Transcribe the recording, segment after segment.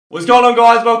What's going on,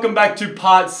 guys? Welcome back to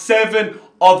part 7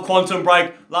 of Quantum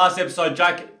Break. Last episode,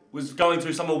 Jack was going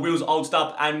through some of Will's old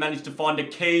stuff and managed to find a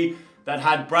key that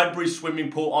had Bradbury's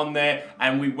swimming pool on there,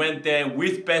 and we went there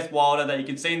with Beth Wilder that you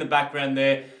can see in the background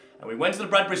there. And we went to the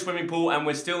Bradbury swimming pool and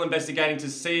we're still investigating to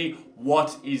see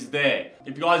what is there.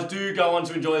 If you guys do go on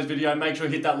to enjoy this video, make sure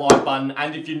you hit that like button.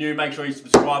 And if you're new, make sure you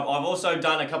subscribe. I've also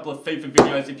done a couple of FIFA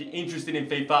videos. If you're interested in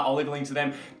FIFA, I'll leave a link to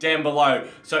them down below.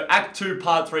 So Act 2,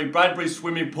 Part 3, Bradbury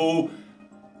swimming pool.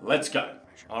 Let's go.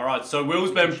 Alright, so Will's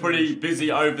been pretty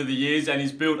busy over the years and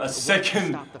he's built a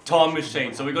second time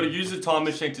machine. So we've got to use the time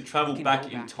machine to travel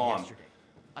back in time.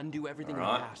 Undo everything in the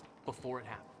past before it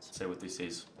happens. Let's see what this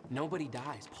is. Nobody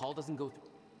dies. Paul doesn't go through.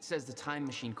 It says the time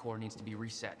machine core needs to be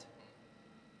reset.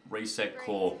 Reset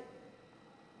core.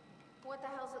 What the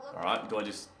hell's it look like? Alright, do I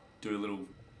just do a little...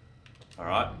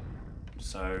 Alright,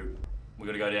 so we're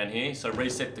going to go down here. So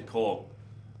reset the core.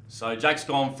 So Jack's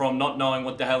gone from not knowing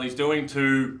what the hell he's doing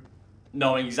to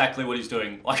knowing exactly what he's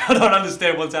doing. Like, I don't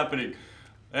understand what's happening.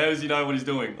 How does he know what he's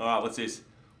doing? Alright, what's this?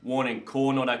 Warning,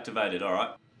 core not activated. Alright.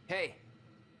 Hey,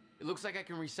 it looks like I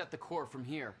can reset the core from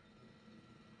here.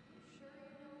 Sure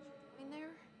you know what you're doing there?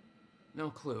 No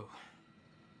clue.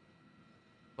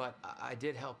 But I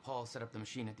did help Paul set up the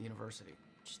machine at the university.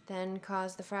 Which then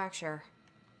caused the fracture.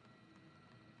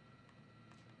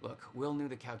 Look, Will knew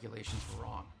the calculations were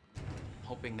wrong.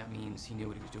 Hoping that means he knew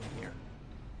what he was doing here.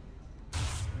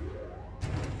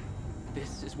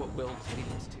 This is what Will's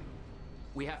leading us to.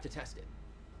 We have to test it.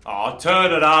 Oh,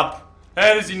 turn it up!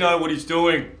 How does he know what he's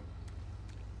doing?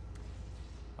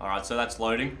 Alright, so that's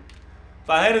loading.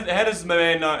 But how does my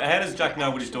man know, how does Jack know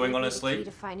what he's doing, honestly?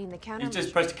 He's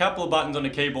just pressed a couple of buttons on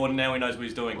the keyboard and now he knows what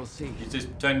he's doing. We'll see. He's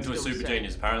just turned into a super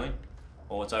genius, apparently.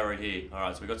 Or what's over here?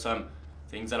 Alright, so we've got some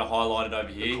things that are highlighted over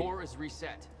here. The core is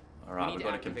reset. Alright, we've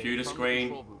got a computer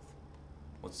screen.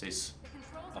 What's this?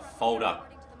 A folder.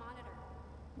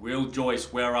 Will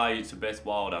Joyce, where are you? To Beth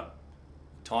Wilder.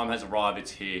 Time has arrived,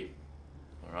 it's here.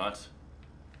 Alright.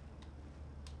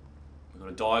 We've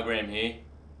got a diagram here.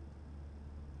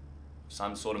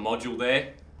 Some sort of module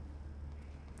there.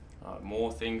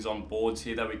 More things on boards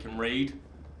here that we can read.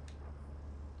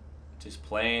 Just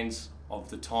plans of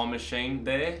the time machine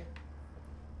there.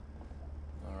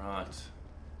 Alright.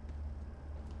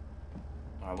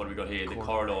 Alright, what do we got here? The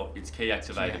corridor, it's key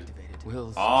activated.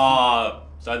 Ah,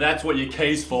 so that's what your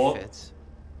key's for.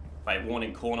 Wait,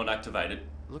 warning, core not activated.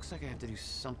 Looks like I have to do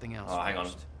something else. Oh, hang on.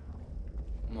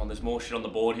 Oh, there's more shit on the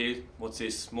board here. What's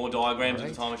this? More diagrams of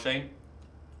the time machine?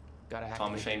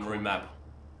 Time machine room map.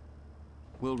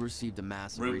 Will received a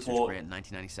massive research grant in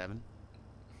 1997.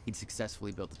 He'd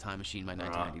successfully built the time machine by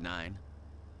 1999.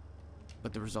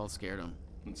 But the results scared him.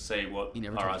 Let's see what...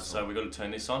 Alright, so we got to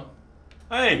turn this on.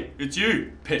 Hey, it's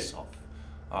you! Piss off.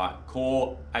 Alright,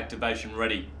 core activation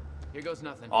ready. Here goes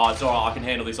nothing. Oh, it's alright, I can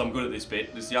handle this. I'm good at this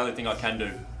bit. This is the only thing I can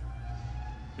do.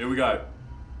 Here we go.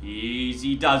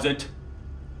 Easy does it.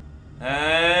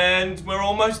 And we're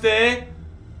almost there.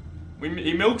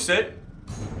 He milks it.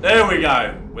 There we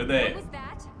go. We're there. What was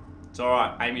that? It's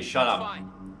alright. Amy, shut up.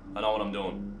 Fine. I know what I'm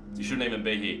doing. You shouldn't even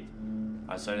be here.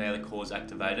 Alright, so now the core's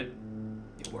activated.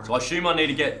 It worked. So I assume I need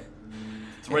to get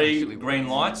 3 green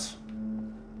lights.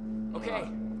 Okay.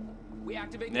 We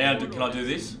activate Now, can I do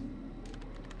this?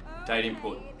 Date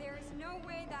input. There is no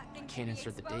way that thing Can't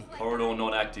insert the date. Corridor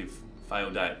not active. Fail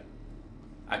date.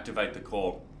 Activate the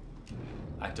core.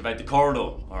 Activate the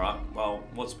corridor. Alright, well,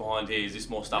 what's behind here? Is this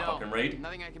more stuff I can read?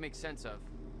 Nothing I can make sense of.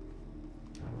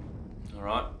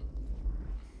 Alright.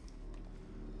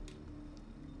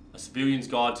 A civilian's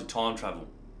guide to time travel.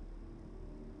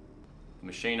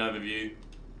 Machine overview.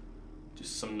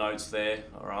 Just some notes there.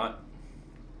 Alright.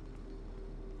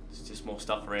 There's just more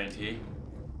stuff around here.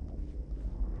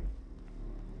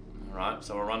 Alright,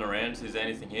 so I'll run around. Is there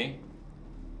anything here?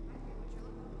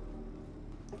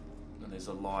 There's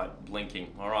a light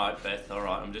blinking. Alright, Beth,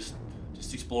 alright, I'm just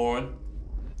exploring.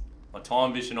 My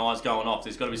time vision eye's going off.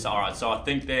 There's gotta be some. Alright, so I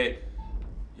think there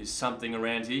is something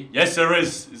around here. Yes, there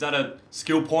is. Is that a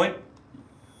skill point?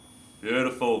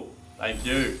 Beautiful. Thank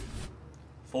you.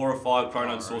 4 or 5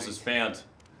 chronon sources found.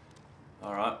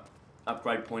 Alright.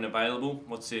 Upgrade point available.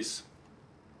 What's this?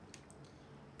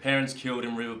 Parents killed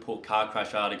in Riverport car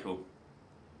crash article.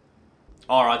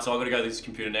 Alright, so I've got to go to this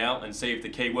computer now and see if the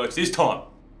key works this time.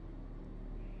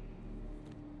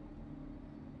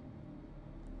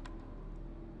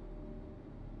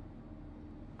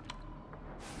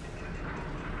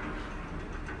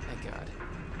 Thank God.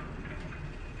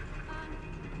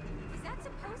 Is that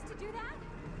supposed to do that?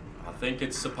 I think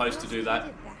it's supposed to do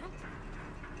that.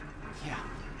 Yeah.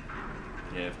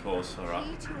 Yeah, of course. Alright.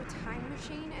 Key to a time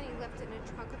machine and he left it in a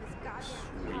trunk of his goddamn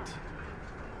car. Sweet.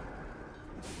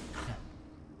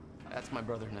 That's my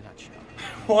brother in a nutshell.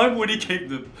 Why would he keep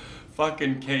the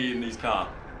fucking key in his car?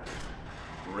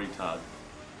 Retard.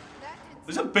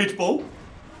 Is that a beach ball?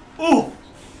 Oh!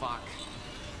 Fuck.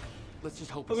 Let's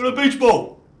just hope I it's got a beach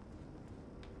ball!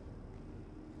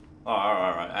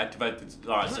 Alright. Activate the...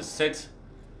 Alright, so set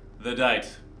the date.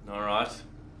 Alright.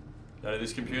 Go to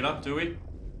this computer, do we?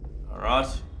 Alright.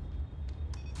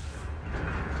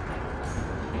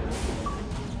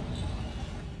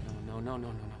 No.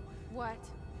 What?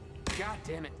 God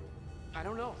damn it. I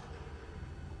don't know.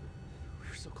 We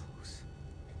were so close.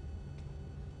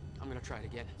 I'm gonna try it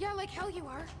again. Yeah, like hell you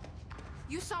are.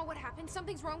 You saw what happened.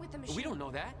 Something's wrong with the machine. We don't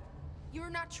know that. You're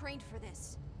not trained for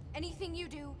this. Anything you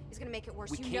do is gonna make it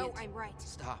worse. We You can't. know I'm right.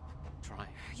 Stop trying.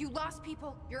 You lost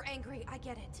people. You're angry. I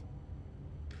get it.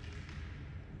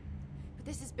 But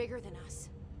this is bigger than us.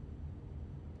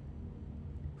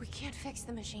 We can't fix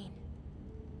the machine.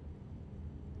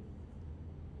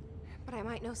 But I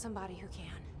might know somebody who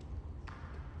can.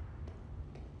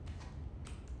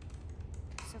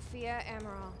 Sophia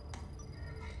Amaral.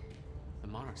 The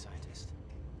Monarch scientist.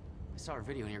 I saw her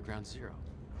video near Ground Zero.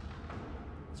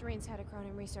 Serene's head of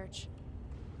Cronin Research.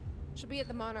 She'll be at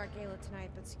the Monarch Gala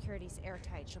tonight, but security's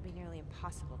airtight. She'll be nearly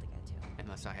impossible to get to.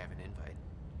 Unless I have an invite.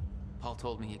 Paul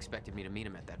told me he expected me to meet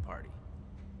him at that party.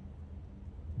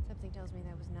 Something tells me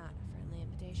that was not a friendly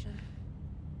invitation.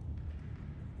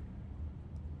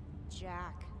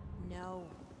 Jack, no.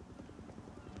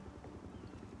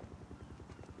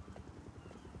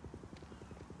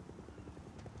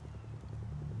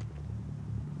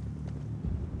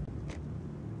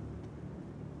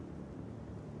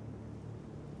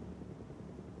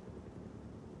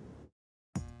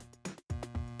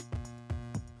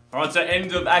 Alright, so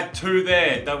end of Act 2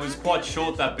 there. That was quite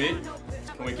short, that bit.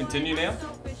 Can we continue now?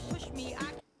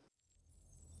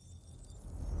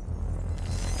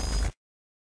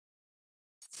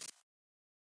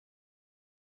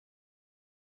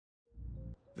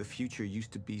 The future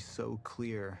used to be so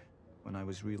clear when I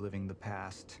was reliving the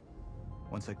past.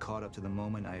 Once I caught up to the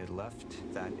moment I had left,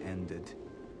 that ended.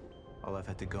 All I've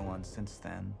had to go on since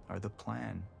then are the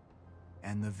plan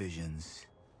and the visions.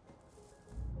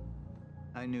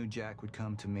 I knew Jack would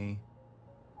come to me.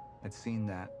 I'd seen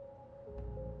that,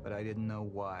 but I didn't know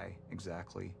why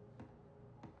exactly,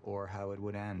 or how it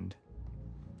would end.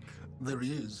 There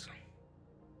he is.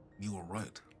 You were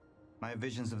right. My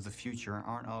visions of the future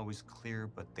aren't always clear,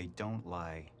 but they don't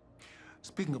lie.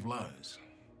 Speaking of lies,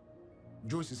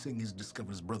 Joyce is saying he's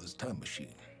discovered his brother's time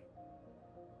machine.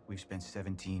 We've spent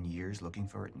 17 years looking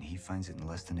for it, and he finds it in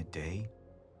less than a day?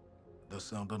 Does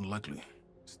sound unlikely.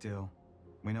 Still,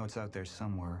 we know it's out there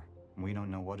somewhere, and we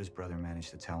don't know what his brother managed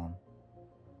to tell him.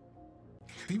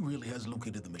 If he really has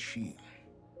located the machine,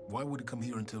 why would he come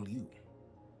here and tell you?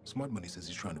 Smart Money says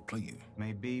he's trying to play you.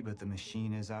 Maybe, but the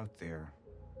machine is out there.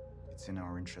 It's in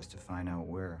our interest to find out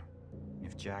where.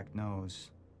 If Jack knows,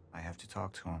 I have to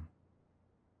talk to him.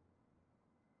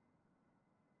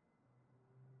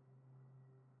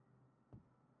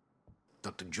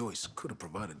 Dr. Joyce could have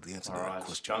provided the answer to that Alright,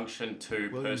 question. Junction 2,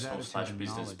 William's personal attitude / and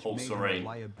business, knowledge Paul made him a Serene.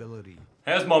 liability.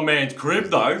 How's my man's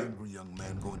crib, though? Angry young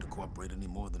man going to cooperate any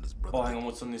more than his brother. Oh, hang on,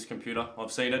 what's on this computer?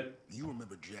 I've seen it. You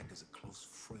remember Jack as a close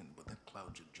friend, but that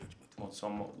clouds your judgment. What's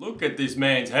on? Look at this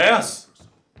man's house!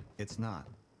 It's not.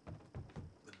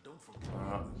 But don't forget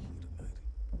Alright. why we're here tonight.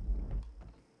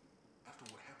 After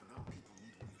what happened, our people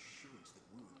need reassurance that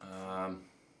we're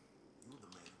you're the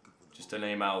man who could win the Just an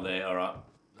email there, alright.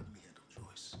 Let me handle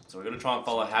Joyce. So we're gonna try and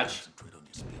follow Hatch. Concentrate on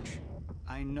your speech.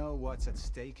 I know what's at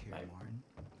stake here, Hey. Warren.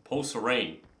 Paul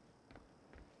Serene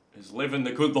is living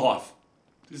the good life.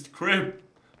 This is the crib.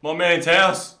 My man's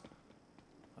house.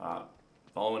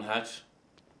 Following Hatch.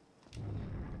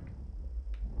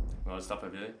 Got stuff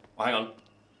over there. Oh, hang on.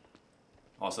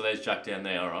 Oh, so there's Jack down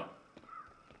there, alright.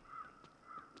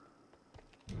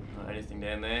 Anything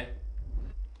down there?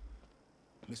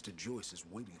 Mr. Joyce is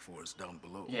waiting for us down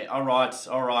below. Yeah, alright.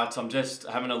 I'm just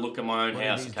having a look at my own What are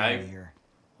house, these okay? doing here?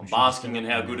 I'm We should basking set in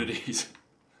up how right good now. it is.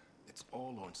 It's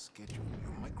all on schedule.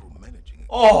 You're micromanaging it.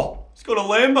 Oh, he's got a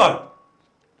Lambo.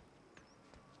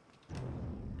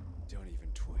 Don't even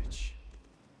twitch.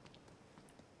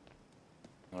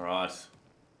 Alright.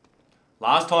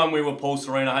 Last time we were Paul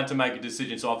Serene, I had to make a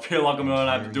decision, so I feel like I'm gonna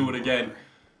have to do it again.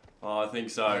 Oh, I think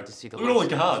so. I had to see the Look at all the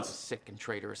lifestyles of cards. the sick and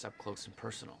traitorous up close and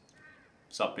personal.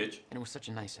 Sup, bitch? And it was such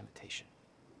a nice invitation.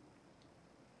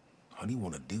 How do you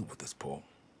want to deal with this, Paul?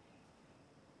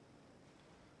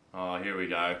 Oh, here we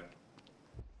go.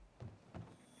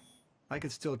 I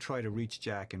could still try to reach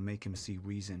Jack and make him see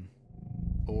reason.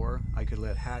 Or I could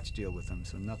let Hatch deal with him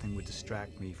so nothing would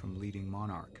distract me from leading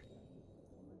Monarch.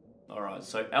 Alright,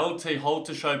 so LT, hold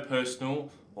to show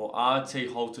personal, or RT,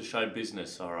 hold to show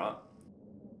business, alright?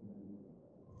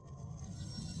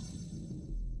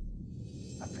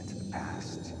 I've been to the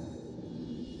past.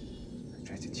 I've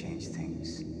tried to change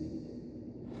things.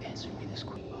 Answer me this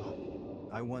quick, Bo.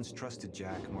 I once trusted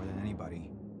Jack more than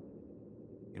anybody.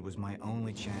 It was my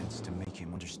only chance to make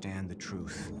him understand the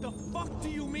truth. The fuck do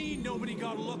you mean nobody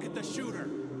got a look at the shooter?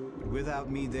 But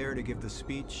without me there to give the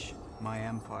speech, my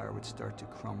empire would start to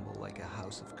crumble like a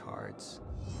house of cards.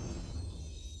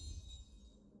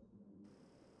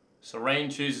 Serne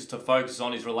chooses to focus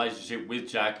on his relationship with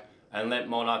Jack and let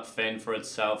Monarch fend for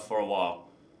itself for a while.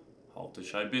 Hold to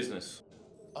show business.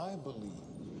 I believe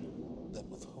that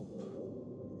with hope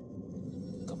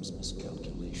comes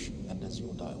miscalculation, and as you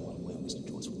and I are well aware, Mr.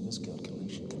 Joyce, with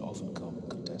miscalculation can often come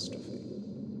catastrophe.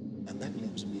 And that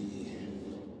leaves me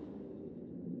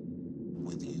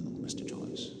with you, Mr.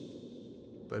 Joyce.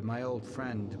 But my old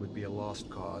friend would be a lost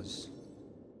cause,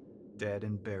 dead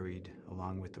and buried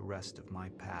along with the rest of my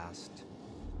past.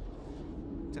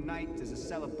 Tonight is a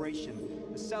celebration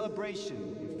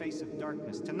in face of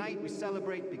darkness. Tonight we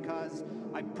celebrate because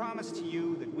I promise to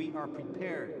you that we are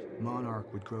prepared.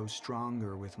 Monarch would grow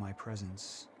stronger with my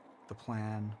presence. The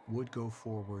plan would go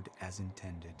forward as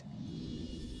intended.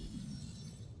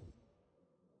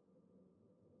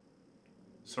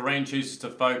 Serne chooses to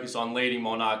focus on leading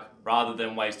Monarch rather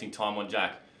than wasting time on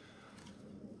Jack.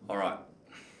 Alright.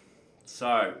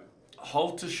 So,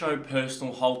 hold to show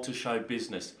personal, hold to show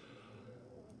business.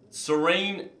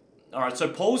 Serne... Alright, so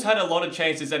Paul's had a lot of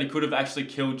chances that he could have actually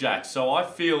killed Jack. So I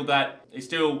feel that he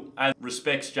still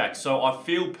respects Jack. So I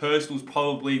feel personal's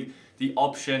probably the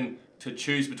option to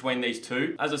choose between these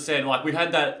two. As I said, like we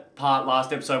had that part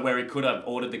last episode where he could have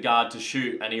ordered the guard to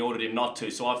shoot and he ordered him not to.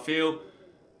 So I feel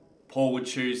Paul would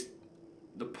choose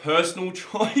the personal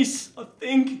choice, I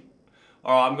think.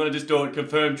 Alright, I'm going to just do it.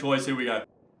 Confirmed choice. Here we go.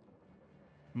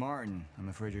 Martin, I'm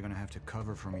afraid you're going to have to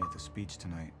cover for me at the speech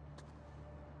tonight.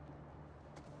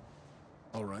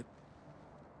 All right.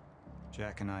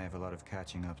 Jack and I have a lot of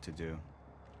catching up to do.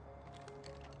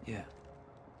 Yeah.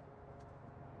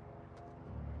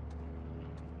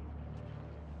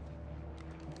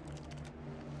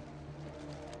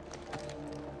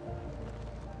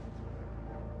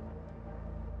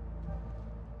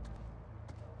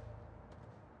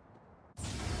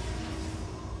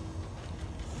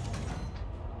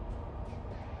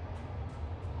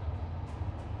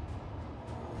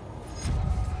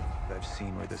 I've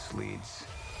seen where this leads.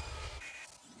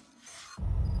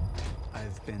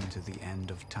 I've been to the end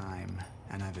of time,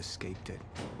 and I've escaped it,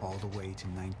 all the way to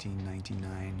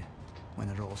 1999, when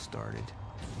it all started.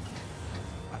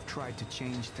 I've tried to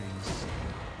change things,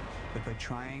 but by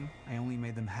trying, I only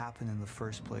made them happen in the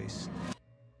first place.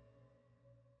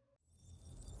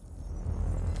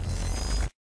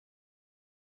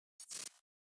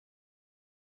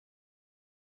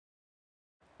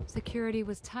 Security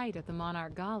was tight at the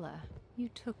Monarch Gala. You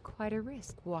took quite a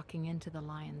risk walking into the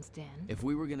Lion's Den. If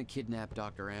we were gonna kidnap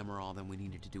Dr. Amaral, then we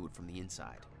needed to do it from the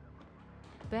inside.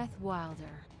 Beth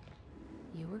Wilder.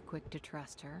 You were quick to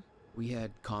trust her. We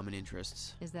had common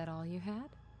interests. Is that all you had?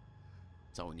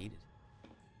 That's all we needed.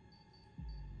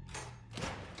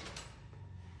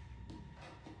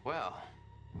 Well,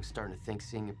 I was starting to think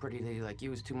seeing a pretty lady like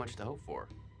you was too much to hope for.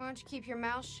 Why don't you keep your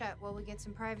mouth shut while we get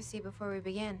some privacy before we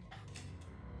begin?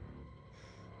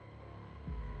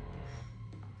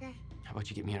 Okay. How about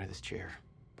you get me out of this chair?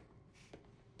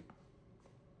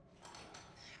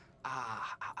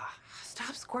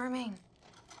 Stop squirming.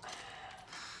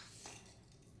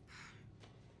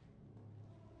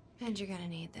 And you're gonna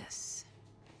need this.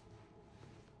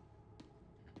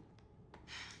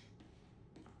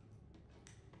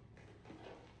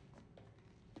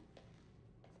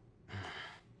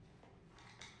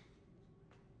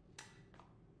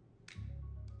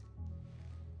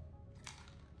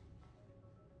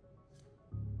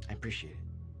 I appreciate it.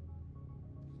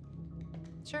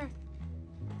 Sure.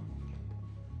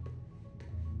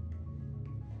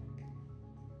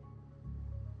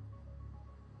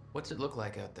 What's it look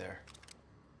like out there?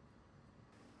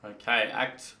 Okay,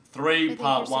 Act 3, think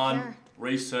Part you're 1, secure.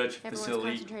 Research Everyone's Facility.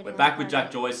 concentrating We're on back the with Jack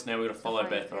party. Joyce, now we're going to follow far,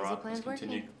 your Beth, crazy alright? plan's Let's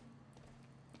continue. working.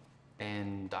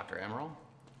 And Dr. Amaral?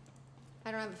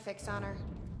 I don't have a fix on her.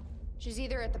 She's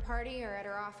either at the party or at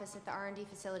her office at the R&D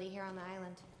facility here on the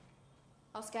island.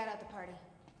 I'll scout out the party.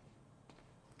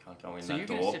 Can't go in So that you're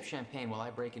gonna door. sip champagne while I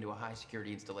break into a high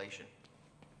security installation.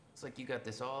 It's like you got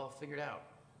this all figured out.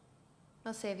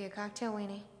 I'll save you a cocktail,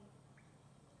 Weenie.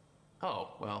 Oh,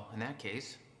 well, in that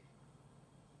case.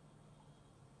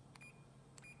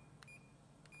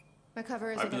 My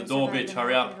cover isn't Open the gonna door, survive bitch, the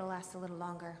hurry night, up. but it'll last a little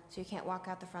longer, so you can't walk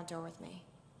out the front door with me.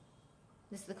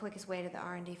 This is the quickest way to the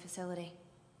R&D facility.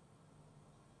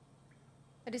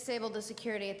 I disabled the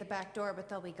security at the back door, but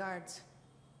there'll be guards.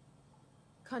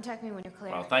 Contact me when you're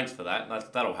clear. Well, thanks for that.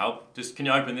 That'll help. Just, can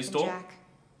you open this And door? Jack,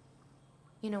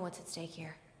 you know what's at stake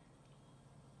here.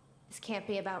 This can't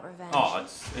be about revenge. Oh,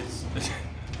 it's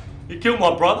you killed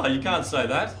my brother. You can't say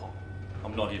that.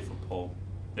 I'm not here for Paul.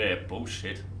 Yeah,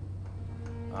 bullshit.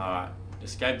 Alright.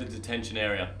 Escape the detention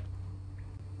area.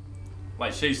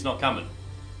 Wait, she's not coming.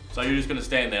 So you're just gonna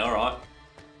stand there, alright?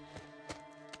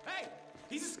 Hey!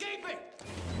 He's escaping!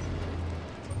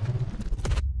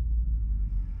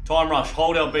 Time rush.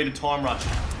 Hold LB to time rush.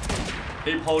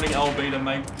 Keep holding LB to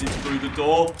make it through the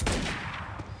door.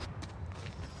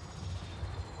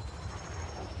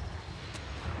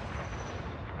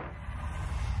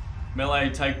 Melee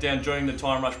takedown during the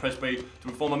time rush. Press B to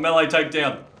perform a melee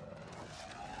takedown.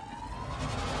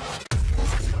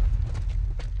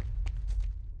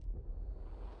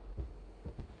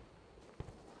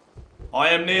 I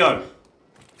am Neo.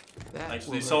 Thanks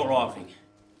for the assault rifle.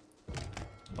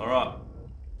 Alright.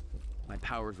 My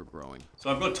powers were growing. So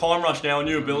I've got time rush now, a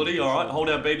new ability. Alright, hold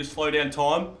our B to slow down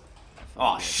time.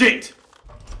 Oh shit!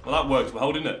 Well, that works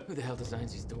well, didn't it? Who the hell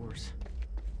designs these doors?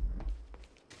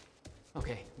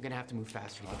 Okay, I'm gonna have to move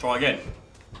faster. I'll try again.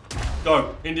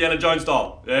 Go, Indiana Jones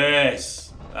style.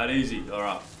 Yes, that easy.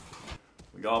 Alright.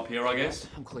 We go up here, I guess.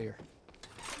 I'm clear.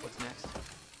 What's next?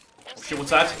 Oh shit,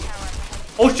 what's that?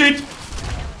 Oh shit!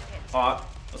 Alright,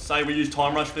 let's say we use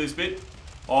time rush for this bit.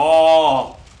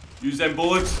 Oh, use them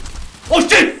bullets. Oh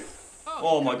shit!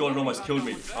 Oh my god, it almost killed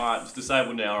me. Alright, it's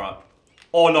disabled now, alright.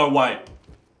 Oh no way.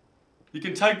 You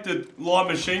can take the light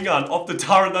machine gun off the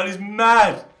turret, that is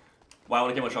mad! Wait, I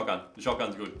want to get my shotgun. The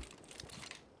shotgun's good.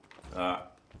 Alright.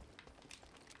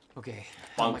 Okay.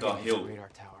 Bunker hill. Radar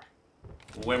tower.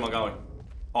 Well, where am I going?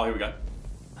 Oh, here we go.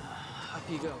 Up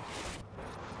you go.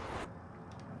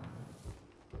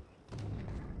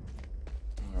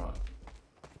 Alright.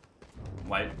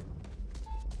 Wait.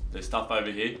 There's stuff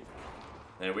over here.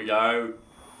 There we go.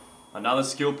 Another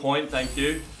skill point, thank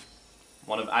you.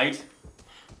 1 of 8.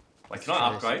 Wait, can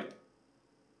I upgrade?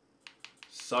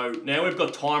 So now we've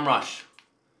got time rush.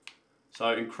 So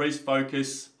increased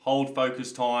focus, hold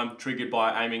focus time, triggered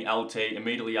by aiming LT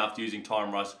immediately after using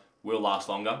time rush will last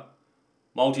longer.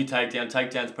 Multi takedown,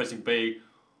 takedowns pressing B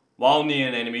while near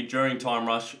an enemy during time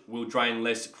rush will drain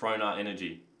less chrono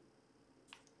energy.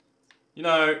 You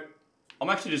know, I'm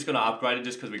actually just going to upgrade it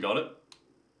just because we got it.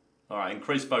 Alright,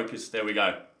 increased focus, there we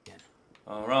go.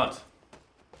 Alright.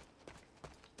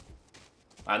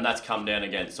 And that's come down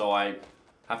again, so I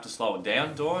have to slow it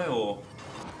down, do I, or...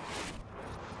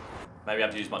 Maybe I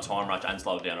have to use my time rush and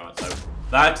slow it down, alright, so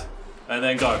that, and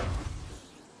then go.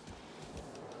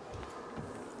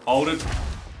 Hold it.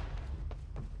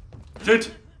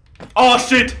 Shit! Oh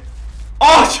shit!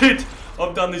 Oh shit!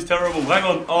 I've done this terrible, hang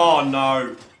on, oh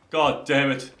no. God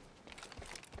damn it.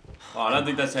 Oh, I don't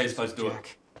think that's how you're supposed to do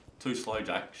it. Too slow,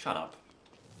 Jack, shut up.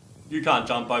 You can't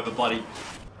jump over bloody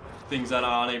things that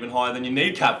aren't even higher than your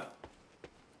kneecap.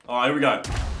 Alright, here we go.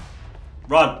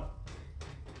 Run.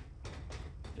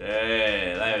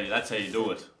 Yeah, that's how you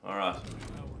do it. Alright.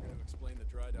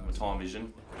 My time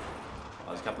vision. Oh,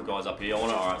 there's a couple of guys up here.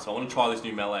 Alright, so I want to try this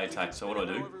new melee attack. So what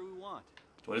do?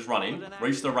 Do I just run in?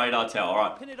 Reach the radar tower.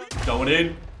 Alright. Going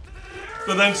in.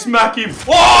 But then smack him.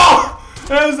 Oh!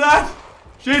 How's that?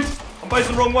 Shit. I'm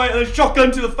facing the wrong way. And then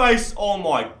shotgun to the face. Oh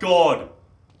my god.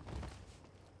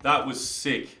 That was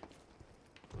sick.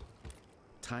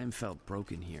 Time felt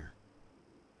broken here.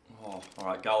 Oh,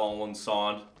 alright, go on one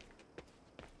side.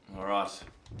 Alright.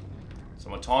 So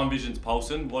my time vision's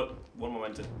pulsing. What am I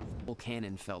meant to... Whole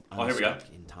cannon felt here we go.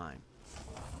 in time.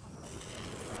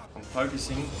 I'm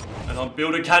focusing and I'm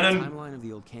build a cannon Timeline of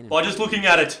the old cannon by just looking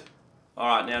at it.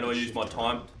 Alright, now do I use my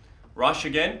time rush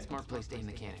again? Smart place to aim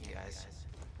the cannon, guys.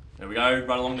 There we go,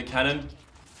 run along the cannon.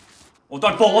 Oh,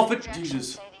 don't fall off it!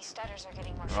 Jesus.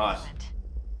 Alright.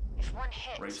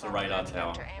 Reach the radar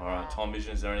tower. Alright, time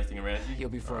vision, is there anything around here? He'll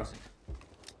be frozen.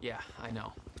 Yeah, I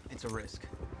know. It's a risk.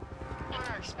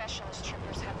 Monarch specialist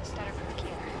troopers have the stutter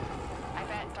computer. I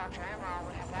bet Dr. Emerald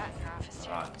would have that in her office too.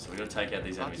 Alright, so we gotta take out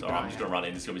these enemies. keep Alright, an I'm just eye gonna out. run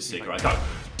in, this is gonna be sick, right? Go!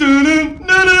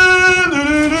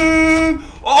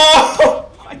 Oh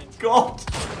my god!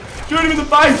 Shoot him in the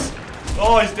face!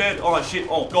 Oh, he's dead. Alright, shit.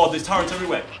 Oh god, there's turrets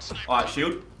everywhere. Alright,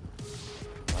 shield.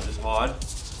 Alright, just hide.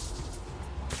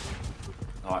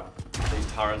 Alright,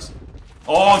 these turrets.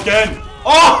 Oh, again!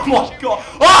 Oh my god!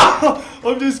 Ah!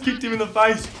 I've just kicked him in the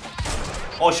face.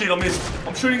 Oh shit, I missed.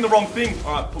 I'm shooting the wrong thing.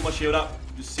 Alright, put my shield up.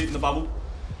 Just sit in the bubble.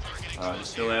 Alright,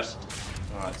 just chill out.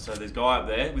 Alright, so there's a guy up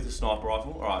there with a sniper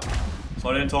rifle. Alright,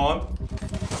 slow down time.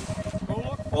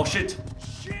 Oh shit!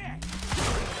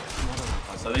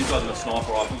 Alright, so these guys have got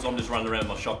sniper rifles. I'm just running around with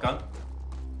my shotgun.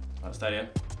 Alright, stay down.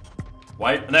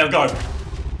 Wait, and there we go.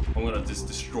 I'm gonna just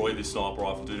destroy this sniper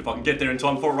rifle, dude. If I can get there in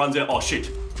time before it runs out. Oh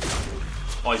shit!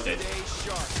 Oh, he's dead.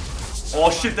 Oh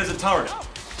shit, there's a turret.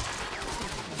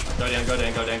 Go down, go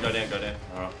down, go down, go down, go down.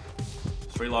 Alright.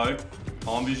 Just reload.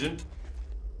 Time vision.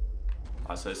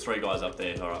 Alright, so there's 3 guys up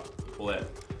there. Alright, pull out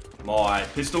my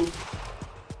pistol.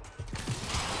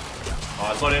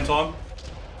 Alright, slow down time.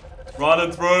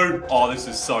 Running through. Oh, this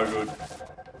is so good.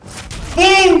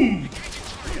 Boom!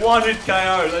 1 hit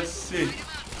KO, that's sick.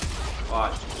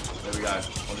 Alright, there we go.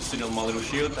 I'm just sitting on my little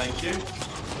shield, thank you.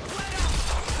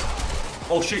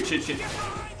 Oh shit, shit, shit.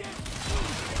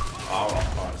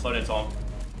 Alright, slow down time.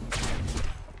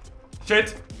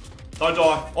 Shit! Don't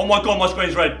die. Oh my god, my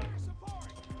screen's red.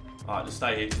 Alright, just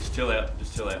stay here. Just chill out.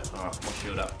 Just chill out. Alright, my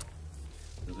shield up.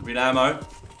 There's a bit of ammo.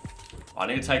 I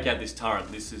need to take out this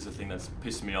turret. This is the thing that's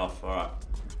pissing me off. Alright.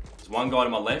 There's one guy to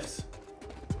my left.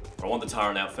 I want the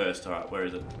turret out first. Alright, where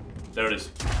is it? There it is.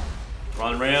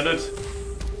 Run around it.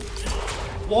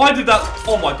 Why did that?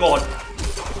 Oh my god.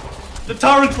 The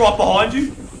turret's right behind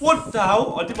you. What the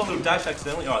hell? I did my little dash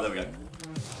accidentally. Alright, there we go.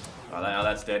 Alright, now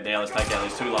that's dead. Now let's take out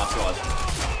these 2 last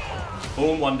guys.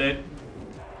 Boom, 1 dead.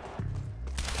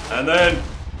 And then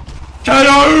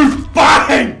KO!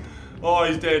 Bang! Oh,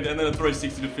 he's dead. And then a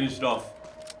 360 to finish it off.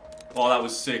 Oh, that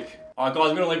was sick. Alright guys,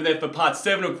 I'm going to leave it there for part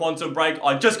 7 of Quantum Break.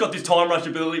 I just got this time rush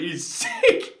ability. It's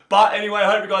sick! But anyway,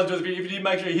 I hope you guys enjoyed the video. If you did,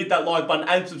 make sure you hit that like button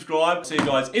and subscribe. See you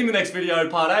guys in the next video,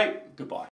 part 8. Goodbye.